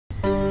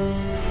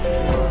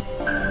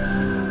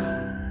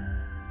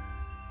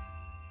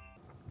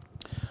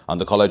And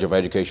the College of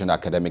Education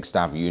Academic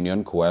Staff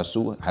Union,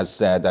 COEASU, has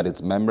said that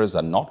its members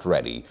are not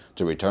ready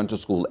to return to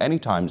school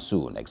anytime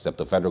soon, except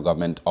the federal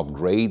government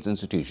upgrades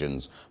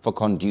institutions for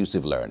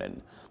conducive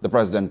learning. The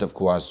president of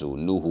COEASU,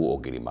 Nuhu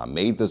Ogirima,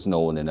 made this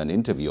known in an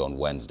interview on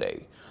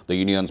Wednesday. The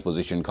union's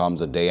position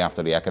comes a day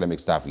after the Academic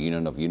Staff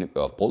Union of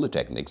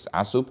Polytechnics,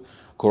 ASUP,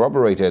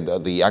 corroborated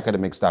the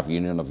Academic Staff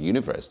Union of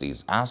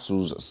Universities,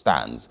 ASU's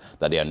stance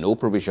that there are no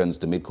provisions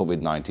to meet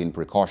COVID-19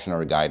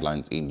 precautionary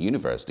guidelines in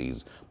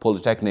universities,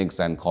 polytechnics,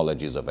 and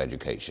colleges of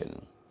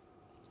education.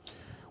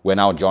 We're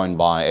now joined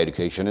by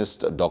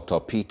Educationist Dr.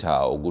 Peter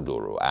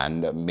Ogudoro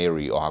and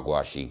Mary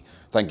Ohagwashi.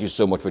 Thank you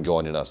so much for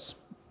joining us.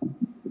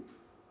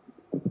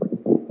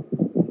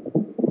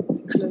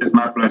 It's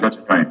my pleasure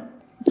to join.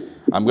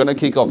 I'm going to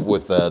kick off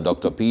with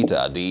Dr.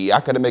 Peter. The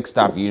Academic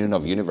Staff Union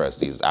of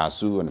Universities,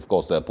 ASU, and of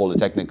course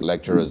polytechnic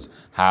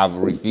lecturers have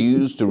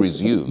refused to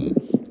resume.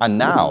 And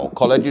now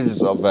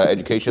colleges of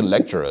education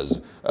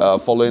lecturers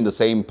following the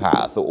same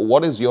path.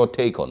 What is your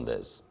take on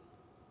this?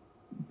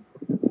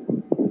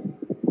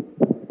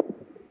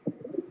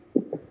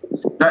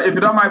 If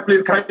you don't mind,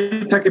 please, can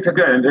you take it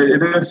again? It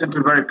didn't seem to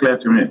be very clear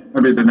to me.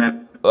 Maybe the net.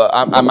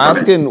 I'm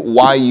asking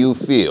why you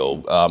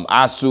feel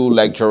ASU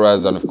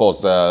lecturers and, of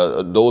course,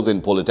 those in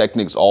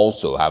polytechnics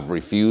also have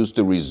refused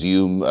to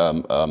resume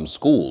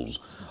schools.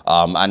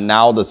 And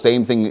now the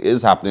same thing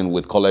is happening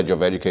with College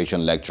of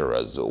Education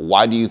lecturers.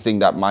 Why do you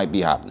think that might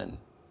be happening?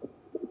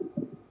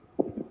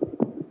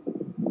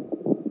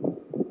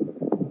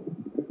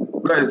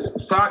 Well,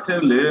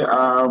 certainly,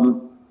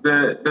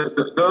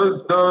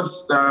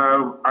 those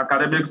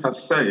academics are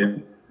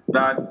saying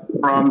that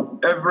from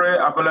every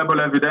available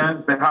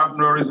evidence, they have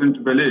no reason to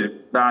believe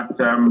that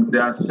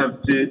their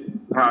safety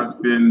has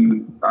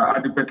been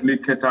adequately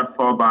catered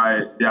for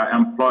by their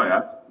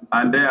employers,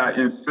 and they are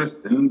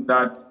insisting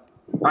that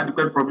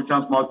adequate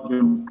provisions must be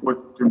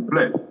put in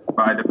place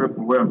by the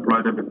people who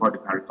employ them before they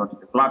can return to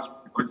the classroom.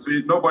 Because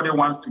see, nobody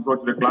wants to go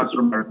to the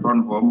classroom and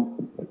return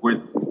home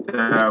with,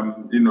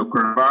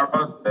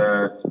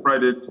 coronavirus,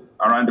 spread it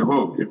around the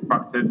home,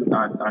 infected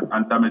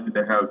and damage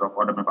the health of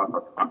other members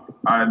of the family.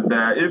 And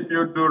if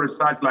you do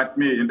research like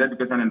me in the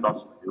education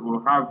industry, you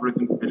will have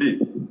reason to believe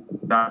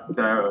that,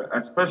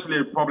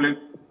 especially public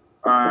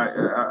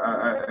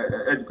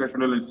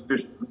educational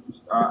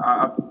institutions,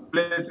 are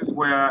places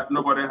where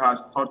nobody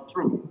has thought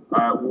through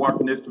what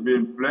needs to be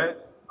in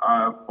place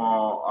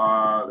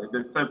for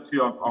the safety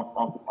of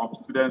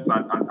students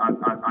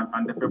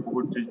and the people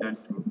who teach them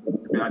to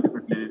be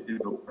adequately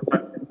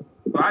protected.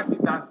 So I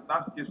think that's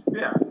his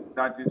fear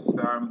that is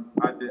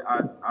at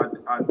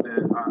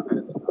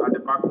the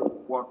back of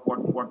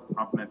what's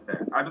happening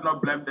there. I do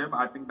not blame them.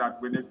 I think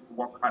that we need to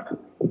work harder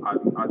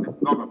as a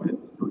government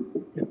to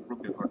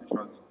improve the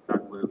conditions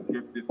that will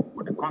give these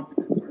people the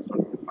confidence to return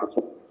to the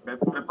classroom. But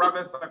for the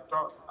private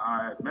sector,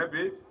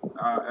 maybe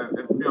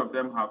a few of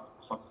them have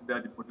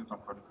succeeded in putting some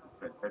conditions in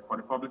place. But for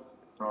the public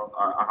sector,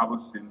 I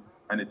haven't seen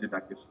anything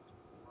that gives it.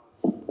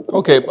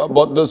 Okay,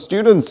 but the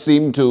students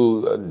seem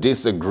to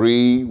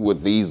disagree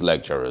with these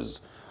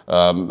lecturers.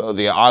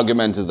 The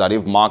argument is that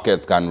if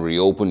markets can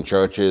reopen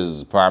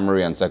churches,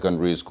 primary and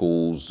secondary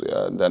schools,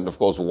 then of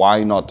course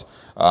why not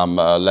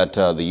let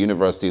the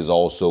universities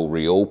also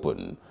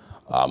reopen?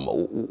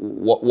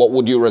 What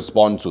would you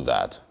respond to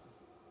that?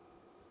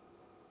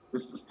 The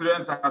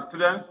students are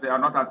students. They are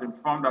not as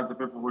informed as the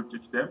people who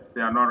teach them.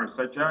 They are not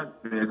researchers.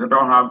 They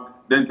don't have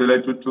the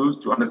intellectual tools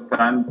to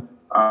understand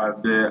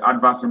the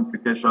adverse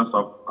implications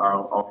of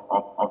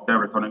them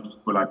returning to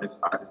school at this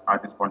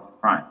point in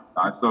time.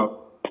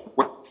 So,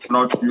 most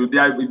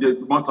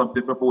of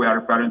the people we are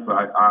referring to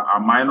are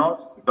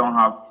minors. They don't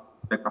have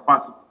the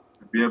capacity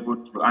to be able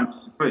to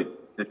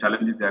anticipate the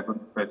challenges they are going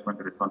to face when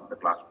they return to the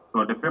classroom.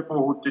 So the people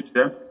who teach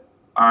them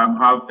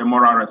have a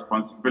moral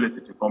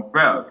responsibility to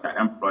compel their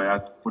employer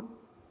to put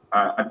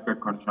adequate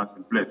conditions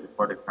in place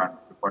before they can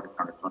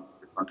return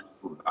to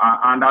school.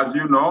 And as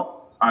you know,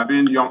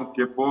 being young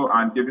people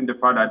and given the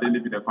fact that they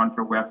live in a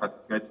country where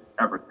certificates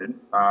everything,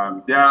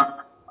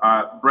 their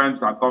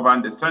brains are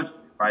governed essentially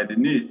by the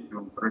need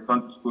to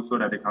return to school so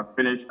that they can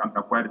finish and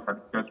acquire the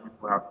certificates which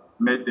will have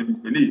made them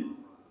believe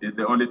is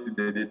the only thing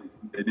they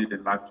need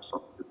in life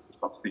to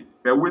succeed.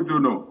 But we do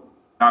know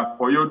that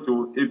for you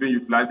to even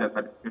utilize their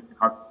certificate, you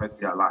have to face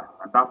their life.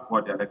 And that's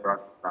what the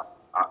lecturers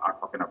are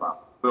talking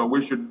about. So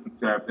we should,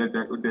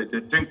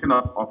 the thinking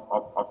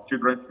of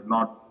children should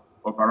not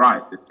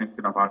override the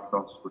thinking about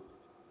adults.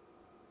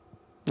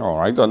 All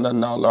right, and then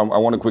now I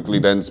want to quickly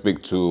then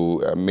speak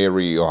to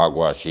Mary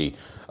Ohagwashi.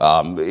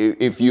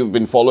 If you've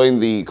been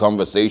following the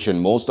conversation,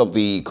 most of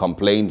the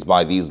complaints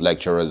by these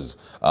lecturers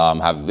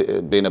have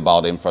been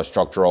about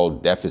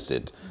infrastructural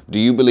deficit. Do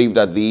you believe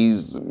that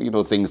these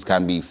things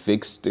can be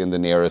fixed in the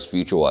nearest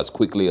future or as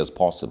quickly as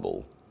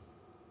possible?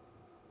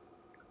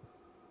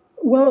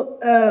 Well,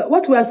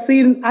 what we are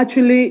seeing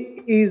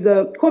actually is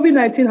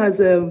COVID-19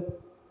 has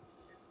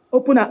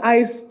opened our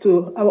eyes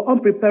to our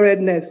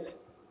unpreparedness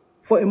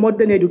for a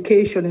modern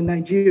education in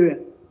Nigeria.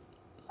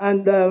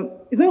 And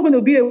it's not going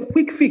to be a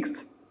quick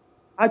fix,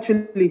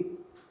 actually,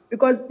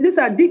 because these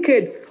are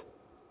decades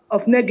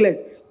of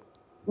neglect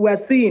we're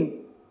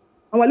seeing.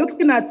 And we're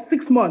looking at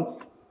 6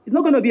 months. It's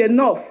not going to be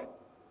enough.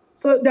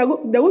 So there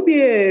will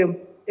be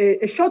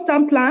a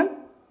short-term plan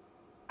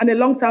and a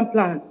long-term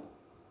plan.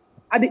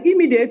 At the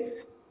immediate,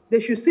 they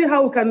should see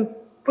how we can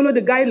follow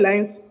the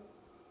guidelines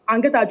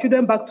and get our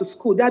children back to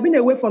school. They have been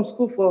away from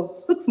school for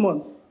 6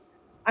 months,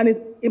 and it's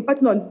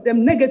impacting on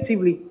them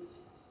negatively.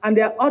 And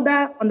there are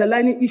other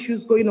underlying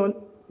issues going on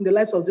in the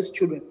lives of these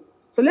children.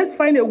 So let's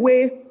find a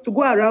way to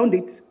go around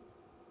it.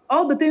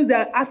 All the things they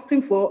are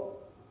asking for,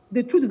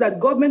 the truth is that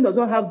government does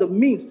not have the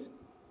means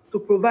to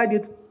provide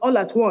it all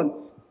at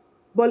once.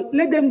 But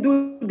let them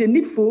do the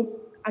needful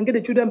and get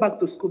the children back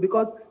to school,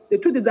 because the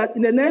truth is that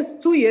in the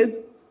next 2 years,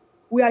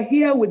 we are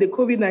here with the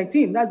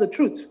COVID-19. That's the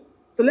truth.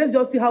 So let's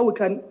just see how we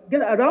can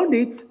get around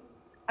it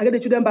and get the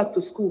children back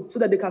to school so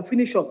that they can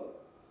finish up.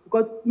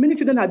 Because many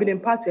children have been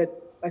impacted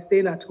by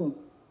staying at home.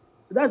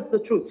 So that's the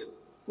truth.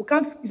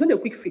 It's not a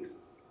quick fix.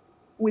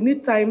 We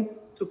need time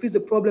to fix the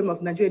problem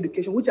of Nigerian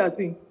education, which has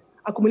been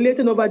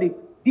accumulating over the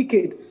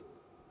decades.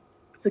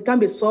 So it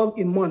can't be solved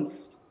in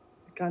months.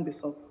 It can't be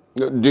solved.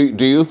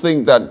 Do you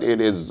think that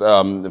it is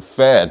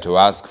fair to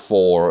ask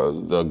for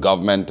the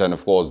government and,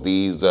 of course,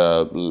 these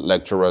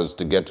lecturers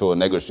to get to a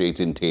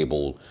negotiating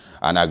table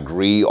and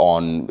agree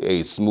on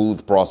a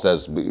smooth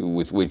process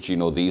with which,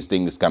 these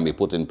things can be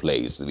put in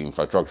place, the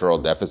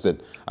infrastructural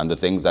deficit and the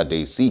things that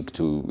they seek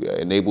to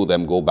enable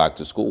them go back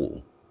to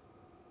school?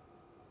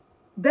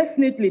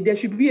 Definitely, there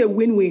should be a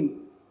win-win.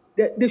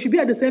 They should be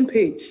at the same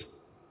page.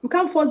 You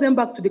can't force them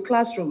back to the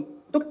classroom.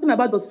 Talking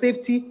about the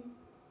safety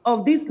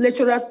of these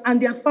lecturers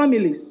and their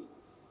families.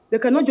 They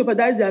cannot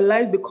jeopardize their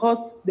lives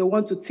because they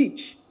want to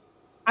teach.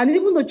 And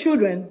even the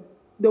children,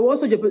 they will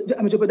also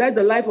jeopardize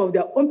the life of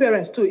their own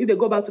parents too if they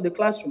go back to the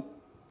classroom.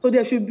 So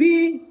there should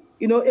be,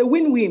 a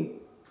win-win.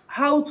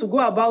 How to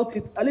go about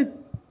it, at least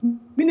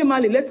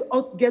minimally, let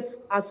us get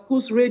our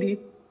schools ready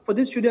for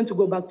these children to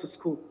go back to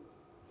school.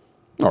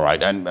 All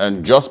right,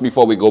 and just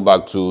before we go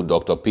back to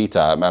Dr. Peter,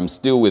 I'm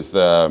still with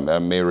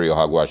Mary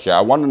Ohagwashi. I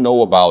want to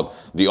know about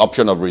the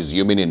option of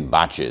resuming in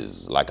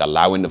batches, like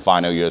allowing the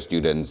final year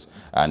students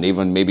and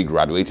even maybe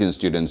graduating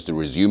students to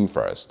resume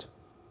first.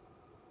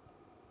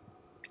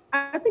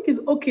 I think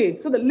it's okay.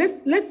 So that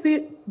let's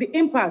see the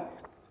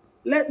impact.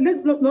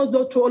 Let's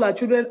not throw all our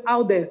children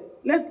out there.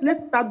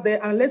 Let's start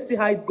there and let's see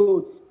how it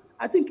goes.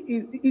 I think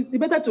it's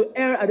better to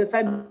err at the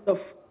side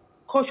of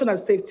caution and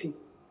safety.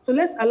 So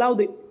let's allow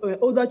the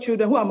older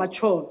children who are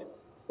matured,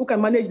 who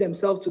can manage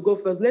themselves, to go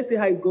first. Let's see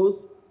how it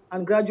goes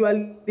and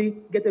gradually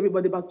get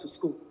everybody back to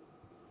school.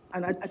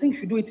 And I think we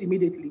should do it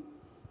immediately.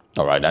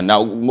 All right. And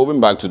now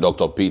moving back to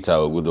Dr. Peter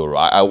Ogudoro,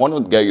 I want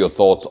to get your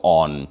thoughts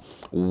on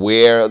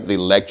where the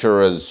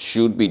lecturers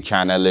should be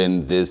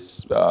channeling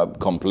this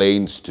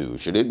complaints to.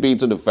 Should it be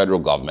to the federal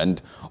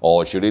government,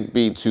 or should it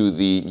be to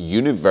the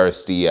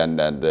university and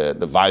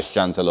the vice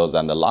chancellors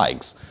and the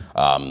likes,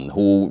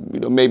 who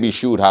maybe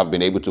should have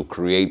been able to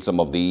create some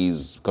of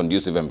these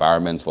conducive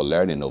environments for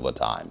learning over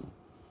time?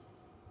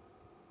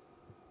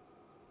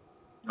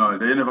 No,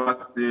 the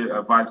university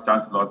vice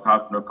chancellors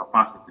have no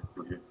capacity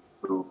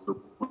to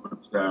put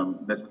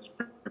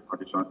necessary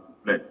conditions in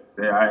place.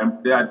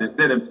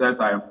 They themselves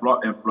are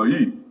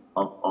employees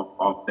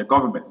of the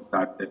government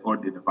that they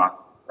own the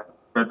university,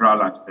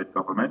 federal and state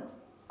government.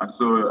 And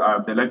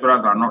so the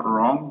lecturers are not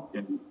wrong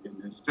in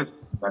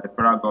insisting that the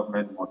federal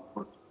government must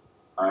put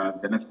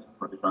the necessary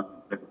conditions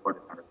in place before they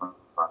can return to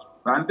the classroom.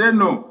 And they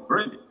know,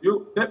 really,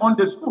 they own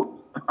the schools.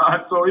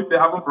 And so if they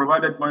haven't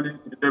provided money,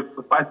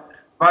 the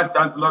vice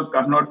chancellors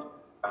cannot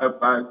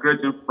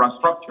create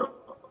infrastructure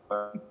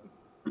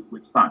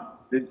withstand.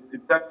 It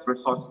takes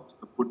resources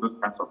to put those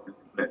kinds of things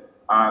in place.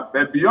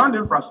 But beyond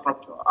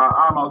infrastructure,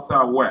 I'm also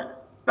aware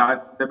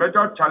that the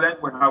major challenge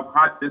we have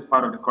had this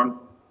part of the country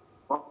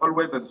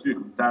always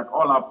assume that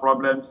all our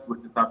problems will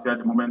disappear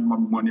the moment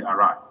money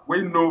arrives.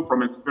 We know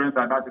from experience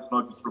that that is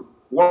not the truth.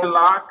 What we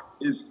lack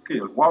is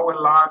skill. What we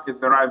lack is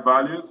the right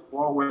values.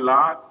 What we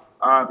lack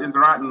is the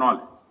right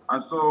knowledge.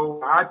 And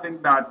so I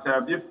think that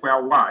if we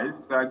are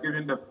wise,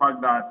 given the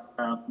fact that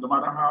no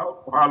matter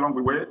how long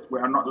we wait, we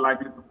are not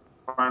likely to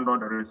find all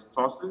the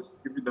resources,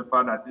 given the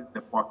fact that it's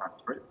the poor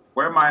country.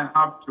 We might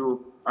have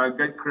to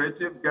get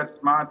creative, get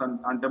smart,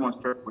 and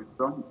demonstrate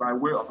wisdom by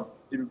way of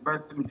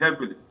investing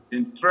heavily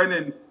in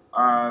training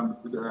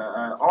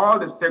all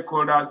the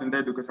stakeholders in the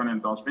education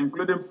industry,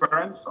 including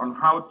parents, on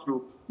how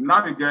to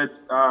navigate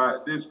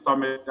these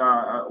stormy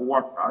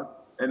waters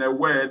in a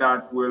way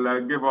that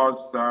will give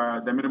us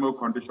the minimal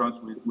conditions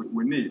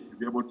we need to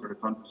be able to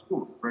return to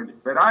school, really.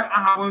 But I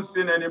haven't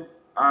seen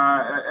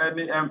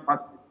any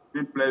emphasis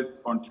being placed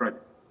on training.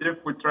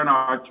 If we train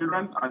our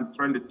children and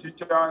train the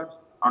teachers,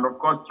 and of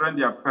course train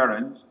their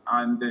parents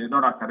and the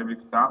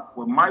non-academic staff,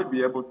 we might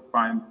be able to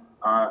find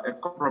a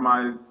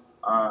compromise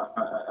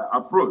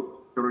approach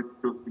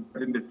to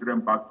getting the children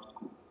back to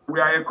school. We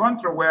are a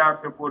country where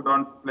people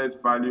don't place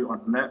value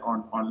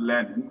on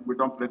learning. We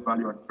don't place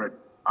value on training.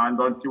 And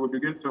until we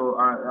begin to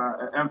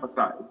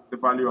emphasize the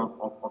value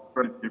of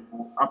training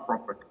people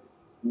appropriately,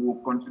 we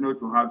will continue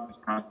to have this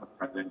kind of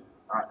challenge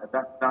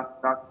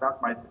That's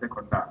my take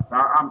on that.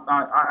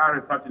 I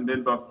research in the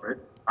industry,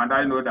 and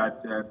I know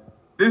that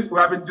we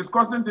have been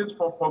discussing this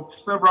for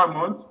several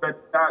months,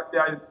 but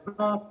there is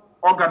no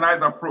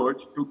organized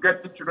approach to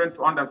get the children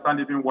to understand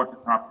even what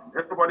is happening.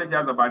 Everybody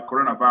hears about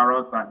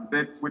coronavirus, and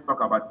then we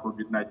talk about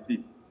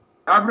COVID-19.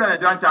 Every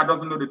Nigerian child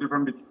doesn't know the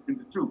difference between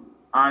the two,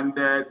 and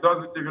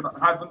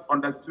hasn't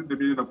understood the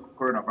meaning of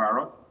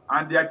coronavirus.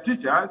 And their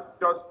teachers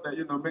just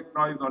make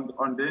noise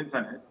on the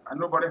internet, and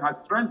nobody has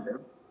trained them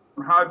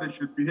on how they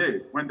should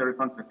behave when they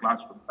return to the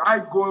classroom. I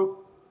go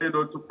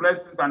to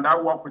places and I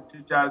work with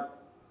teachers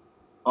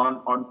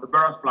on the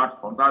various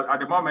platforms. At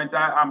the moment,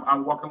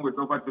 I'm working with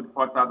over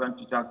 24,000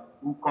 teachers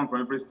who come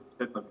from every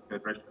state of the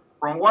federation.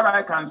 From what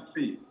I can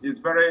see, it's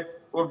very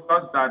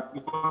obvious that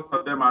most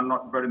of them are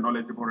not very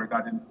knowledgeable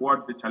regarding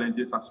what the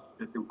challenges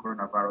associated with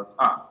coronavirus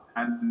are.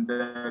 And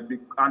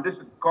this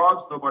is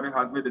because nobody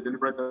has made a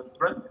deliberate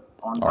training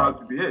on how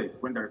to behave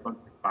when they return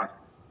to the classroom.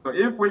 So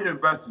if we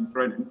invest in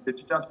training, the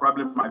teachers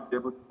probably might be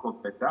able to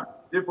cope better.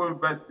 If we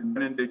invest in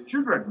training, the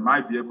children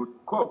might be able to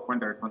cope when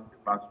they return to the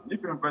classroom.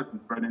 If we invest in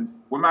training,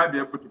 we might be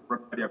able to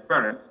prepare their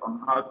parents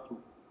on how to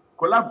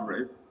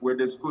collaborate with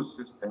the school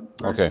system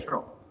to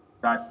ensure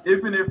that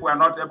even if we are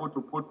not able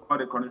to put all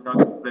the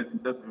conditions in place in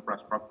terms of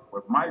infrastructure,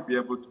 we might be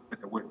able to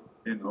get away,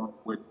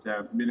 with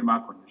minimal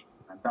conditions,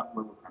 and that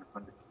way we can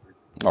fund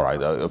it. All right.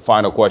 A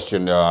final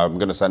question. I'm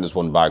going to send this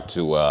one back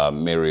to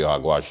Mary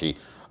Ohagwashi.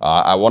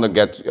 I want to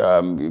get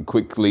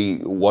quickly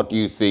what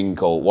you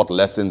think, or what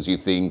lessons you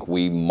think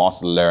we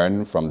must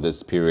learn from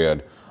this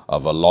period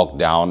of a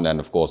lockdown. And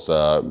of course,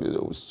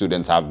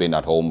 students have been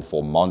at home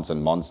for months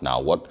and months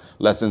now. What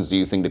lessons do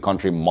you think the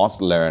country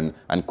must learn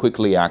and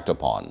quickly act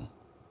upon?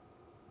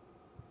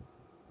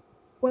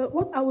 Well,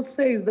 what I would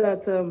say is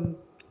that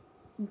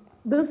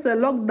this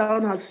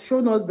lockdown has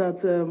shown us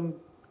that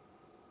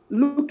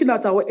looking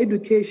at our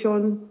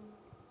education,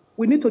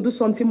 we need to do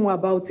something more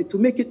about it to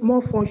make it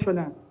more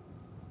functional.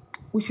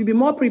 We should be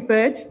more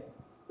prepared.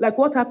 Like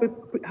what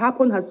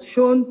happened has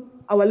shown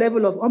our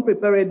level of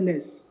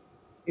unpreparedness,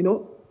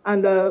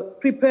 and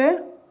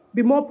prepare,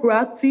 be more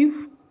proactive,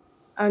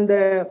 and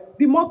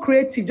be more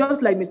creative,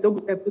 just like Mr.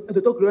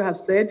 Ogudoro have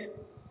said,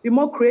 be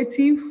more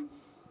creative.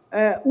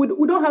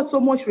 We don't have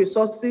so much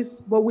resources,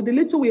 but with the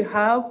little we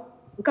have,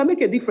 we can make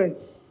a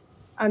difference.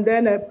 And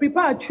then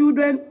prepare our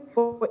children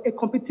for a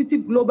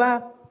competitive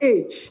global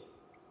age.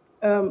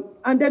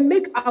 And then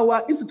make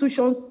our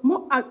institutions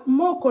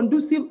more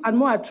conducive and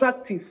more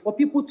attractive for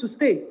people to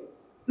stay.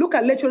 Look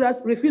at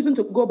lecturers refusing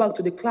to go back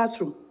to the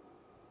classroom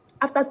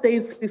after staying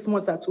 6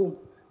 months at home.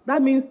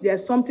 That means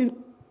there's something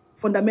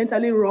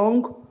fundamentally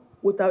wrong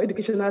with our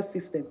educational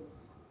system.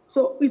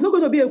 So it's not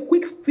going to be a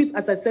quick fix,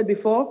 as I said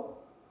before.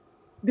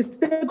 The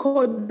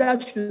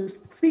stakeholders should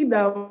sit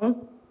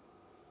down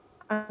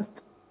and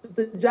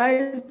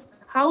strategize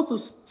how to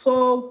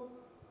solve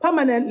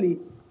permanently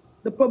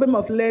the problem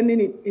of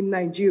learning in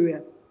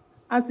Nigeria.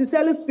 And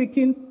sincerely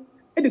speaking,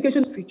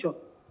 education is the future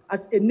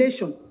as a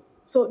nation.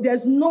 So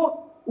there's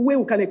no way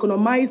we can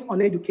economize on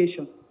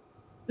education.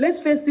 Let's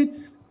face it,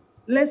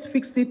 let's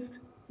fix it,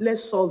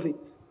 let's solve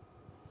it.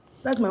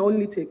 That's my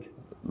only take.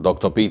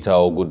 Dr. Peter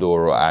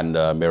Ogudoro and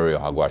Mary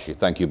Ohagwashi,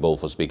 thank you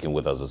both for speaking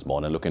with us this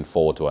morning. Looking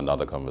forward to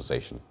another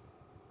conversation.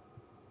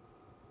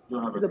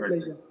 It's a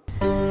pleasure.